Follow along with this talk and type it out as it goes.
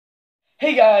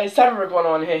Hey guys,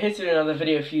 Cyberbrick101 here to do another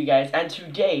video for you guys, and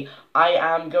today I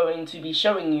am going to be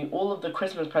showing you all of the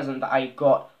Christmas presents that I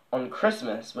got on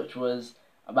Christmas, which was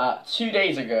about 2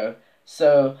 days ago.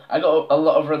 So I got a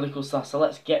lot of really cool stuff, so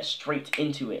let's get straight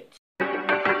into it.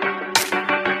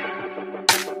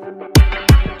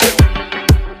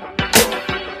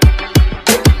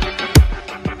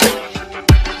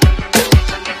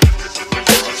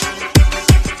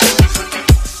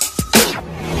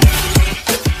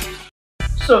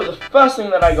 So the first thing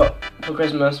that I got for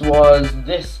Christmas was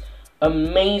this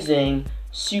amazing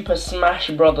Super Smash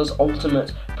Bros.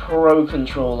 Ultimate Pro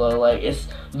Controller. Like, it's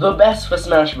the best for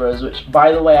Smash Bros, which,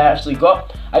 by the way, I actually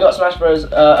got. I got Smash Bros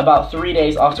about 3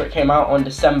 days after it came out on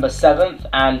December 7th,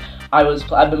 and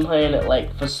I've been playing it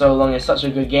like for so long. It's such a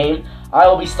good game. I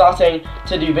will be starting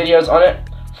to do videos on it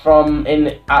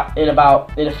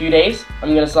in a few days.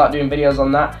 I'm gonna start doing videos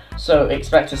on that, so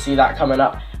expect to see that coming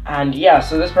up. And yeah,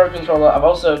 so this Pro Controller, I've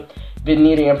also been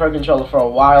needing a Pro Controller for a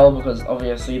while because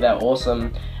obviously they're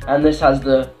awesome. And this has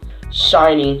the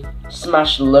shiny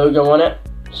Smash logo on it,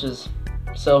 which is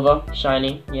silver,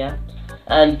 shiny, yeah.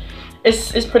 And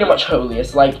it's pretty much holy.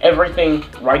 It's like everything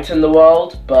right in the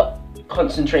world, but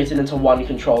concentrated into one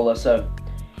controller, so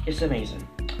it's amazing.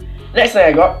 Next thing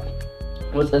I got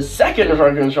was a second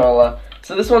Pro Controller.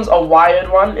 So this one's a wired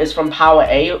one. It's from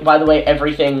PowerA. By the way,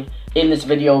 everything in this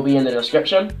video will be in the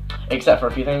description, except for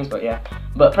a few things, but yeah.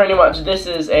 But pretty much this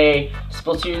is a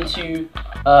Splatoon 2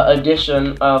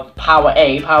 edition of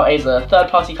PowerA. PowerA is a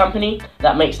third-party company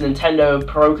that makes Nintendo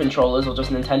Pro controllers, or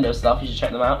just Nintendo stuff. You should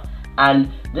check them out.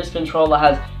 And this controller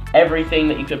has everything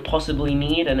that you could possibly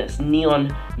need, and it's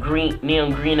neon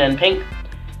green and pink.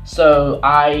 So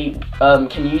I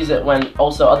can use it when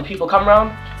also other people come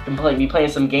around. Can be playing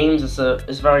some games.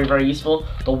 It's very, very useful.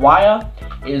 The wire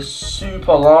is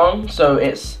super long, so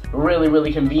it's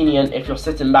really convenient if you're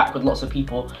sitting back with lots of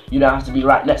people. You don't have to be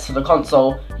right next to the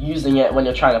console using it when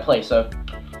you're trying to play, so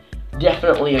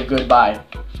definitely a good buy.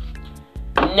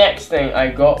 Next thing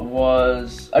I got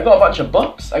a bunch of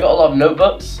books. I got a lot of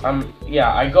notebooks.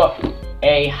 Yeah, I got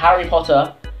a Harry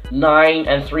Potter 9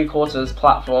 3/4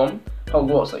 platform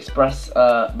Hogwarts Express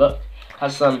book.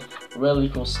 Has some really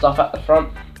cool stuff at the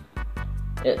front.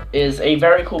 It is a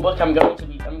very cool book. I'm going to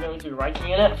be writing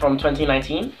in it from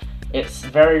 2019. It's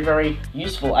very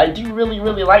useful. I do really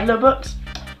like notebooks,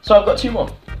 so I've got 2 more.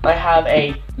 I have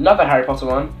another Harry Potter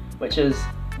one, which is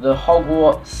the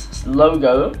Hogwarts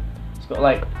logo. It's got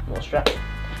like a little strap.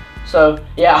 So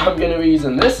yeah, I'm going to be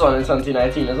using this one in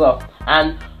 2019 as well.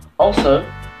 And also,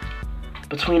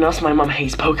 between us, my mum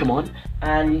hates Pokemon,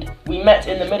 and we met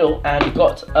in the middle and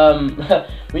got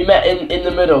we met in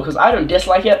the middle because I don't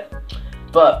dislike it,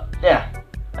 but yeah,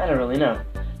 I don't really know.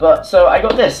 But so I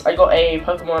got this. I got a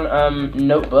Pokemon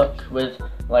notebook with,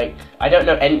 like, I don't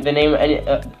know the name of any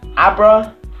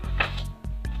Abra,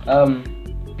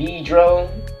 Beedrill,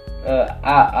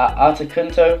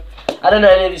 Articuno. I don't know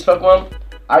any of these Pokemon.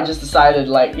 I just decided,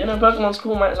 like, you know, Pokemon's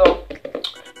cool, might as well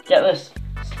get this.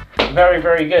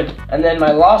 Very good. And then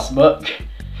my last book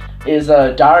is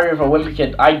Diary of a Wimpy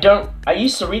Kid. I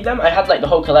used to read them. I had like the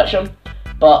whole collection,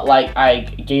 but like I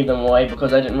gave them away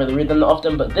because I didn't really read them that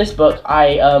often. But this book,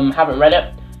 I haven't read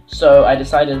it, so I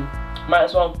decided might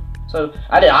as well. So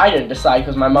I didn't decide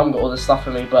because my mum got all this stuff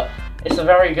for me, but it's a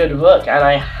very good book and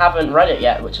I haven't read it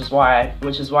yet, which is why it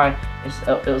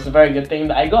was a very good thing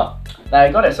that I got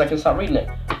it, so I can start reading it.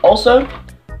 Also,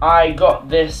 I got 2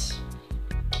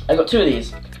 of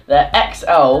these. They're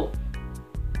XL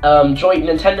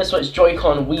Nintendo Switch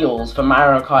Joy-Con wheels for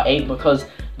Mario Kart 8 because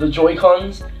the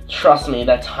Joy-Cons, trust me,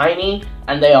 they're tiny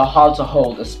and they are hard to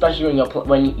hold, especially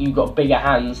when you got bigger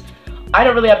hands. I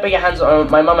don't really have bigger hands.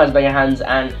 My mum has bigger hands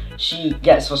and she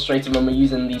gets frustrated when we're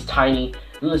using these tiny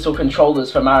little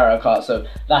controllers for Mario Kart, so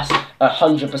that's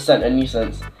 100% a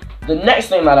nuisance. The next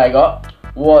thing that I got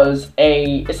was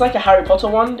it's like a Harry Potter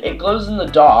wand. It glows in the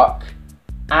dark,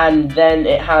 and then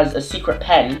it has a secret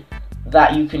pen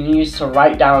that you can use to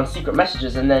write down secret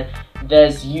messages, and then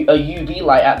there's a UV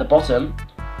light at the bottom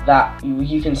that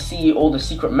you can see all the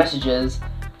secret messages.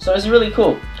 So it's really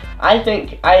cool. I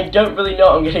don't really know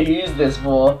what I'm going to use this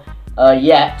for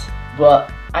yet,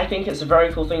 but I think it's a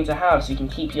very cool thing to have, so you can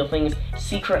keep your things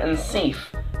secret and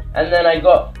safe. And then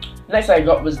next thing I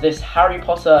got was this Harry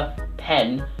Potter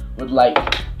pen with, like,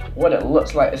 what it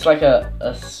looks like. It's like a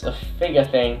figure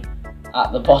thing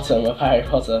at the bottom of Harry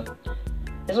Potter.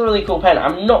 It's a really cool pen.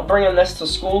 I'm not bringing this to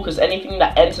school because anything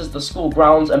that enters the school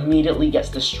grounds immediately gets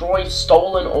destroyed,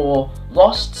 stolen, or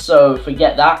lost, so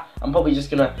forget that. I'm probably just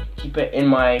gonna keep it in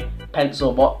my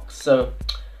pencil box, so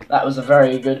that was a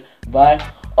very good buy.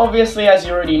 Obviously, as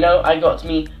you already know, I got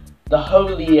me the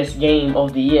holiest game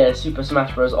of the year, Super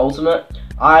Smash Bros. Ultimate.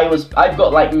 I've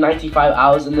got like 95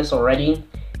 hours in this already.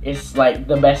 It's like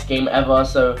the best game ever,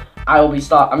 so I'm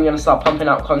gonna start pumping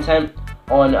out content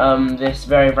on this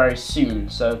very, very soon.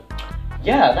 So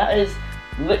yeah, that is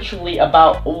literally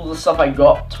about all the stuff I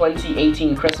got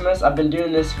 2018 Christmas. I've been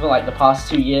doing this for like the past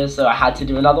 2 years, so I had to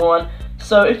do another one.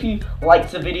 So if you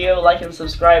liked the video, like and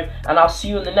subscribe, and I'll see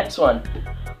you in the next one.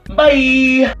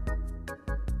 Bye!